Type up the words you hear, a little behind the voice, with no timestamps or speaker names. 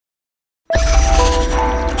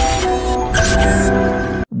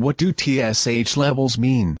What do TSH levels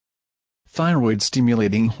mean?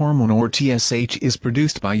 Thyroid-stimulating hormone or TSH is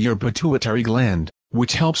produced by your pituitary gland,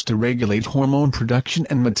 which helps to regulate hormone production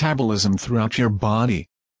and metabolism throughout your body.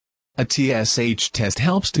 A TSH test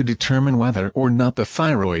helps to determine whether or not the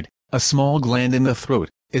thyroid, a small gland in the throat,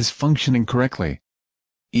 is functioning correctly.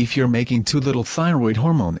 If you're making too little thyroid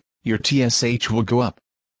hormone, your TSH will go up.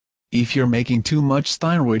 If you're making too much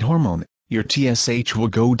thyroid hormone, your TSH will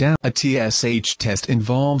go down. A TSH test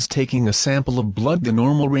involves taking a sample of blood. The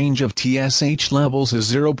normal range of TSH levels is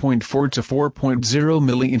 0.4 to 4.0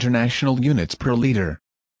 milli-international units per liter.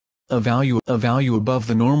 A value above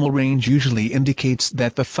the normal range usually indicates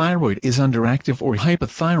that the thyroid is underactive or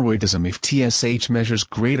hypothyroidism. If TSH measures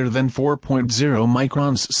greater than 4.0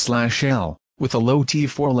 microns/L, with a low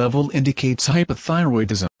T4 level indicates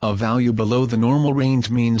hypothyroidism. A value below the normal range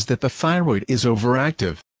means that the thyroid is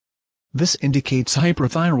overactive. This indicates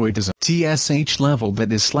hyperthyroidism. TSH level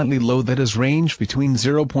that is slightly low, that is range between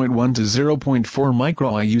 0.1 to 0.4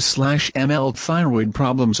 micro-IU/ml. Thyroid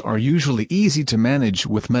problems are usually easy to manage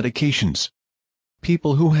with medications.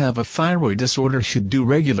 People who have a thyroid disorder should do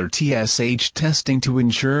regular TSH testing to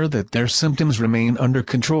ensure that their symptoms remain under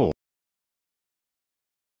control.